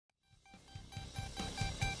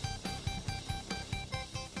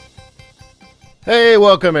Hey,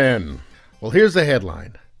 welcome in. Well, here's the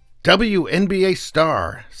headline. WNBA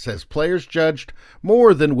star says players judged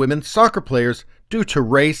more than women's soccer players due to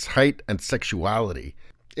race, height, and sexuality.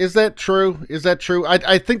 Is that true? Is that true?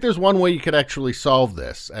 I think there's one way you could actually solve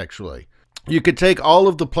this, actually. You could take all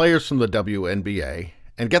of the players from the WNBA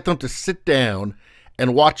and get them to sit down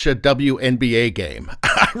and watch a WNBA game.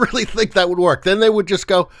 I really think that would work. Then they would just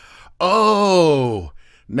go, oh,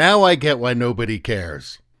 now I get why nobody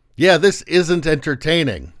cares. Yeah, this isn't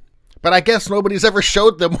entertaining. But I guess nobody's ever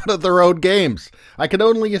showed them one of their own games. I can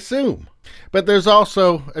only assume. But there's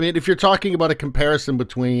also, if you're talking about a comparison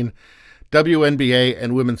between WNBA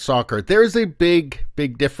and women's soccer, there's a big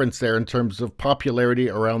difference there in terms of popularity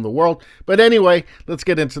around the world. But anyway, let's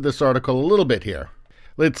get into this article a little bit here.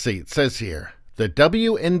 Let's see, it says here, the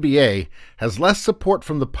WNBA has less support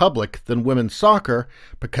from the public than women's soccer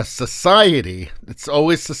because society, it's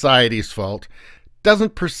always society's fault,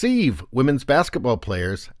 doesn't perceive women's basketball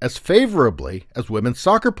players as favorably as women's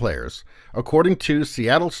soccer players, according to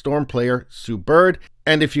Seattle Storm player Sue Bird.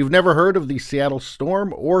 And if you've never heard of the Seattle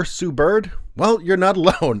Storm or Sue Bird, well, you're not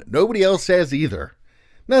alone. Nobody else has either.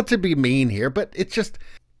 Not to be mean here, but it's just,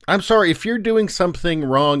 I'm sorry, if you're doing something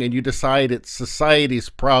wrong and you decide it's society's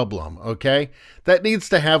problem, okay, that needs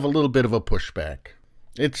to have a little bit of a pushback.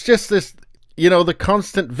 It's just this, the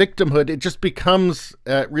constant victimhood, it just becomes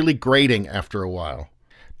really grating after a while.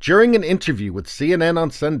 During an interview with CNN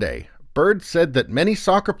on Sunday, Bird said that many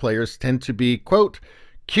soccer players tend to be, quote,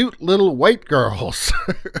 cute little white girls.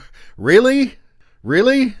 Really?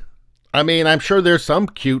 Really? I'm sure there's some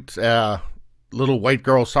cute little white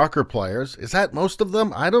girl soccer players. Is that most of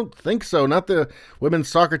them? I don't think so. Not the women's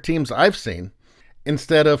soccer teams I've seen.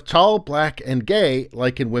 Instead of tall, black, and gay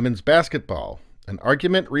like in women's basketball. An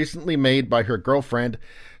argument recently made by her girlfriend,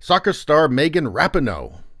 soccer star Megan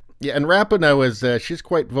Rapinoe. Yeah, and Rapinoe is, she's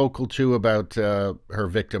quite vocal too about her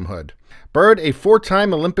victimhood. Bird, a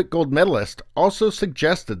four-time Olympic gold medalist, also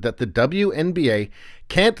suggested that the WNBA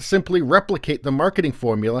can't simply replicate the marketing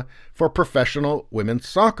formula for professional women's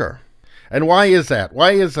soccer. And why is that?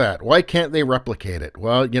 Why is that? Why can't they replicate it?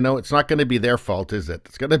 Well, it's not going to be their fault, is it?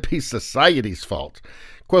 It's going to be society's fault.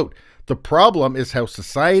 Quote, the problem is how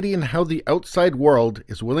society and how the outside world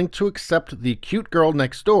is willing to accept the cute girl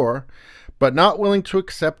next door, but not willing to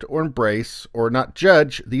accept or embrace or not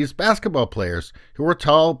judge these basketball players who are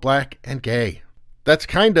tall, black, and gay. That's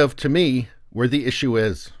kind of, to me, where the issue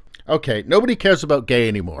is. Okay, nobody cares about gay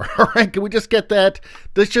anymore. All right, can we just get that?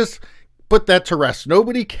 Let's just put that to rest.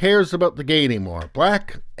 Nobody cares about the gay anymore.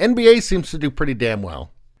 Black, NBA seems to do pretty damn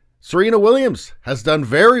well. Serena Williams has done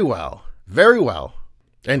very well. Very well.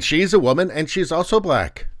 And she's a woman, and she's also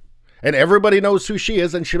black. And everybody knows who she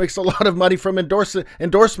is, and she makes a lot of money from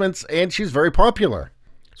endorsements, and she's very popular.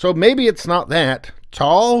 So maybe it's not that.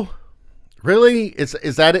 Tall? Really? Is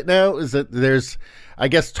that it now? Is it I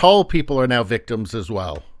guess tall people are now victims as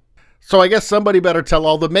well. So I guess somebody better tell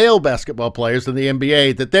all the male basketball players in the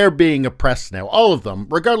NBA that they're being oppressed now. All of them,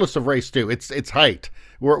 regardless of race too. It's height.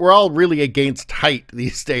 We're all really against height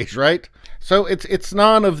these days, right? So it's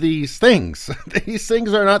none of these things. These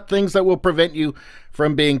things are not things that will prevent you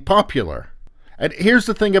from being popular. And here's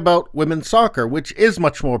the thing about women's soccer, which is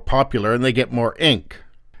much more popular and they get more ink.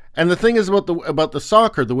 And the thing is about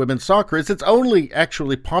the women's soccer, is it's only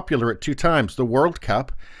actually popular at two times, the World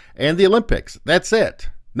Cup and the Olympics. That's it.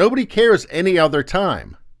 Nobody cares any other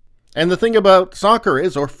time. And the thing about soccer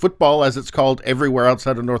is, or football as it's called everywhere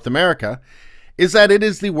outside of North America, is that it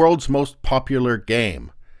is the world's most popular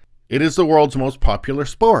game. It is the world's most popular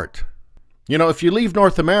sport. If you leave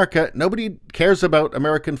North America, nobody cares about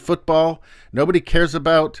American football. Nobody cares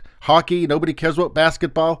about hockey. Nobody cares about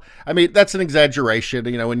basketball. That's an exaggeration.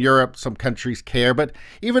 In Europe, some countries care. But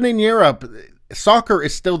even in Europe, soccer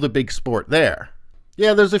is still the big sport there.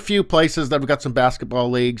 Yeah, there's a few places that have got some basketball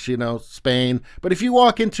leagues, Spain. But if you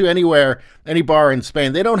walk into any bar in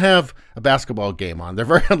Spain, they don't have a basketball game on. They're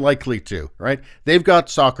very unlikely to, right? They've got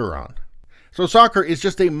soccer on. So soccer is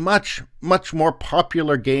just a much more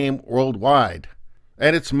popular game worldwide.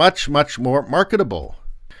 And it's much more marketable.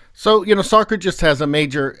 So, soccer just has a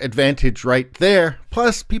major advantage right there.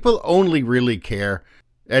 Plus, people only really care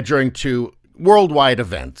during two worldwide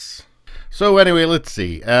events. So anyway, let's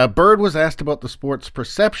see. Bird was asked about the sport's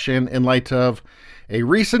perception in light of a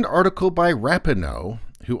recent article by Rapinoe,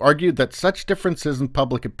 who argued that such differences in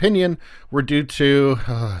public opinion were due to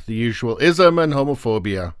the usual ism and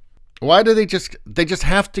homophobia. Why do they just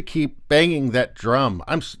have to keep banging that drum?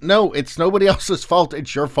 No, it's nobody else's fault.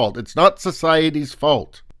 It's your fault. It's not society's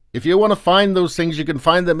fault. If you want to find those things, you can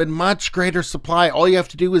find them in much greater supply. All you have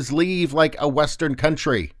to do is leave like a Western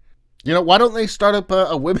country. You know, why don't they start up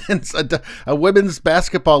a women's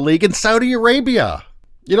basketball league in Saudi Arabia?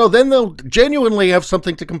 You know, then they'll genuinely have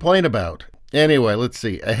something to complain about. Anyway, let's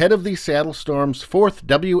see. Ahead of the Seattle Storm's 4th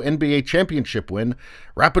WNBA championship win,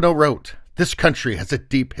 Rapinoe wrote, "This country has a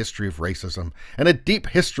deep history of racism and a deep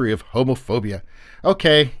history of homophobia."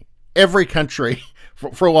 Okay, every country,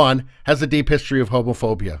 for one, has a deep history of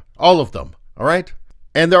homophobia. All of them, all right?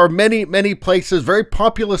 And there are many, many places, very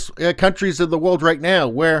populous countries in the world right now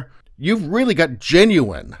where you've really got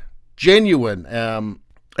genuine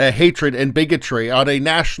hatred and bigotry on a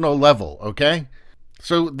national level, okay?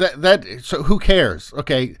 So so who cares?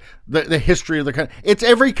 Okay, the history of the country. It's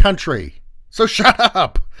every country. So shut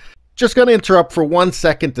up. Just going to interrupt for 1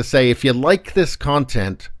 second to say, if you like this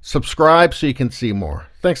content, subscribe so you can see more.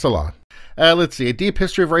 Thanks a lot. Let's see. A deep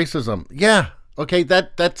history of racism. Yeah. Okay,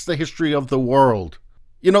 that's the history of the world.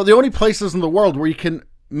 You know, the only places in the world where you can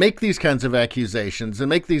make these kinds of accusations and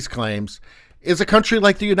make these claims is a country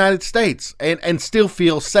like the United States and still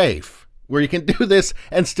feel safe. Where you can do this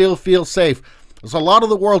and still feel safe. There's a lot of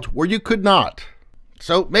the world where you could not.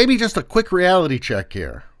 So maybe just a quick reality check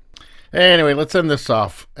here. Anyway, let's end this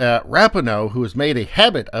off. Rapinoe, who has made a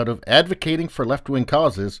habit out of advocating for left-wing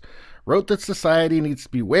causes, wrote that society needs to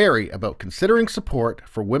be wary about considering support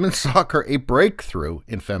for women's soccer a breakthrough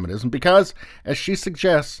in feminism because, as she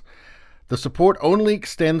suggests, the support only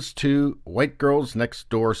extends to white girls next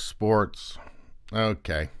door sports.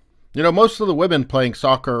 Okay. You know, most of the women playing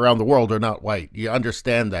soccer around the world are not white. You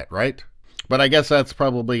understand that, right? But I guess that's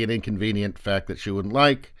probably an inconvenient fact that she wouldn't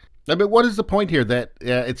like. I mean, what is the point here? That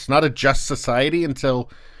it's not a just society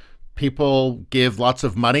until people give lots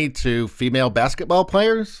of money to female basketball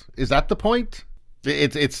players? Is that the point?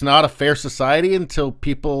 It's not a fair society until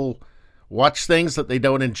people watch things that they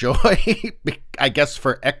don't enjoy, I guess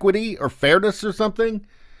for equity or fairness or something?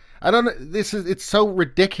 I don't know. It's so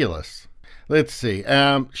ridiculous. Let's see.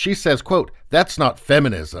 She says, quote, "That's not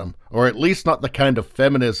feminism, or at least not the kind of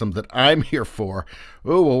feminism that I'm here for."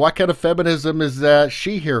 Oh, well, what kind of feminism is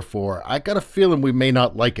she here for? I got a feeling we may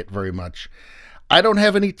not like it very much. "I don't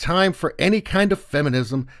have any time for any kind of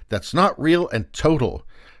feminism that's not real and total."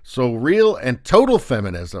 So real and total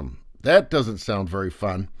feminism, that doesn't sound very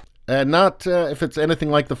fun. Not if it's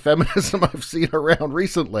anything like the feminism I've seen around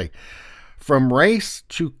recently. From race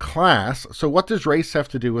to class. So what does race have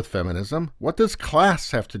to do with feminism? What does class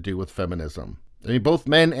have to do with feminism? I mean, both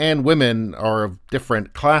men and women are of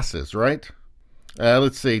different classes, right?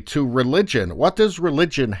 Let's see. To religion. What does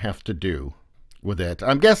religion have to do with it?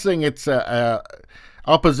 I'm guessing it's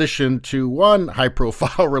opposition to one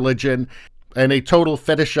high-profile religion and a total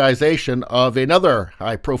fetishization of another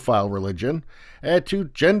high-profile religion, to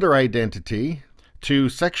gender identity, to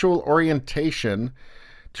sexual orientation,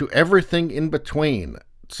 to everything in between.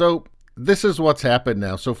 So this is what's happened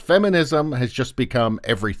now. So feminism has just become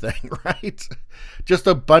everything, right? Just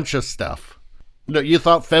a bunch of stuff. You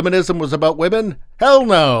thought feminism was about women? Hell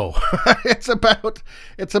no. It's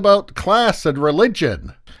about class and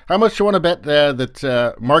religion. How much do you want to bet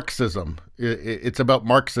that Marxism, it's about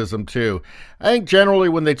Marxism too? I think generally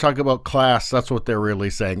when they talk about class, that's what they're really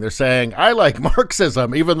saying. They're saying, I like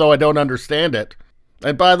Marxism, even though I don't understand it.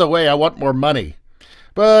 And by the way, I want more money.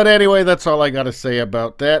 But anyway, that's all I got to say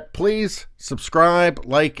about that. Please subscribe,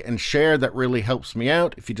 like, and share. That really helps me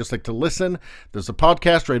out. If you just like to listen, there's a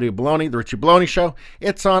podcast, Radio Baloney, The Richie Baloney Show.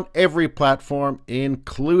 It's on every platform,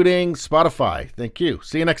 including Spotify. Thank you.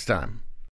 See you next time.